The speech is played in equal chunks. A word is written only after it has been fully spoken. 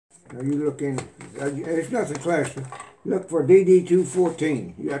Now you look in, there's nothing classic. Look for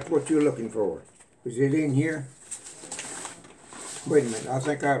DD214. That's what you're looking for. Is it in here? Wait a minute, I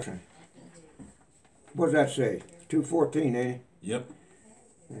think I've seen. What does that say? 214, eh? Yep.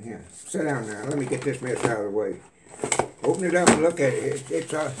 Here, sit down now. Let me get this mess out of the way. Open it up and look at it.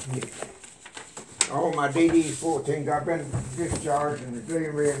 It's all my DD14s. I've been discharged and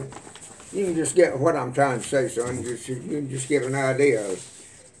delivering. You can just get what I'm trying to say, son. You can just get an idea of it.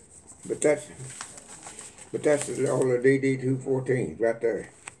 But that's all the DD214s right there.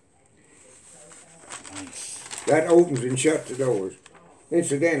 Nice. That opens and shuts the doors.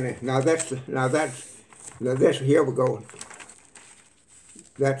 Incidentally, now this, here we go.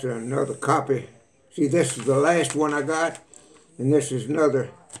 That's another copy. See, this is the last one I got, and this is another.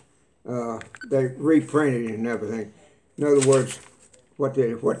 They reprinted it and everything. In other words, what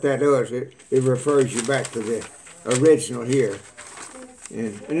that does, it refers you back to the original here.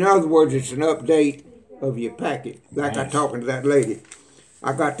 And in other words, it's an update of your packet. Like I talking to that lady.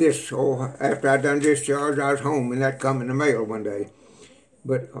 I got this after I done discharge. I was home, and that come in the mail one day.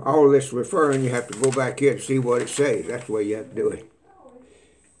 But all this referring, you have to go back here to see what it says. That's the way you have to do it.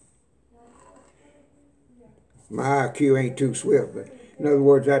 My IQ ain't too swift, but in other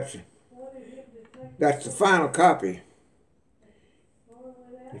words, that's the final copy.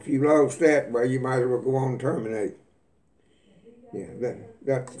 If you lost that, well, you might as well go on and terminate. Yeah,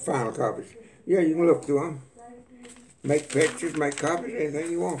 that's the final copies. Yeah, you can look through them. Make pictures, make copies,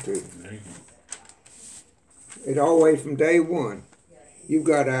 anything you want to. It's always from day one. You've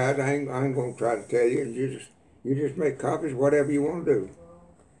got eyes. I ain't gonna try to tell you. You just make copies, whatever you want to do.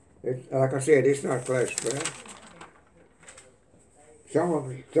 It's, like I said, it's not classified. Some of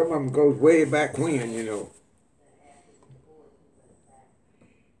them goes way back when, you know.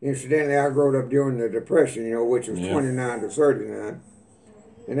 Incidentally, I grew up during the Depression, you know, which was 29 to 39.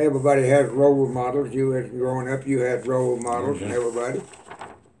 And everybody has role models. You, as growing up, you had role models and everybody.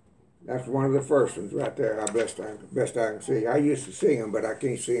 That's one of the first ones right there, best I can see. I used to see them, but I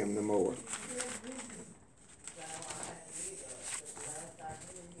can't see them no more.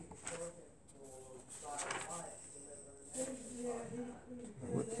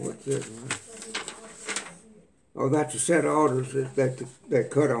 What's this one? Oh, that's a set of orders that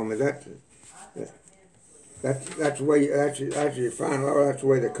cut on me. That's the way. That's your final order. That's the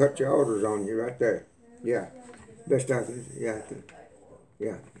way they cut your orders on you right there. Yeah, best I can. Yeah,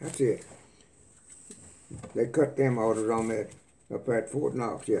 yeah, that's it. They cut them orders on me up at Fort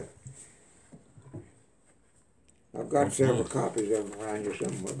Knox. Yeah, I've got several copies of them around here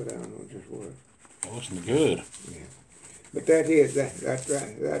somewhere, but I don't know just where. Well, listen good. Yeah. But that is that's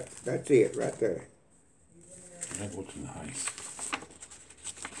right. That's it right there. That looks nice.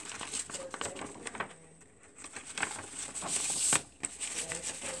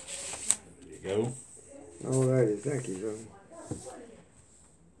 There you go. Alrighty, thank you, son.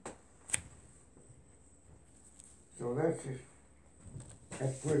 So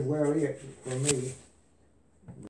that's pretty well it for me.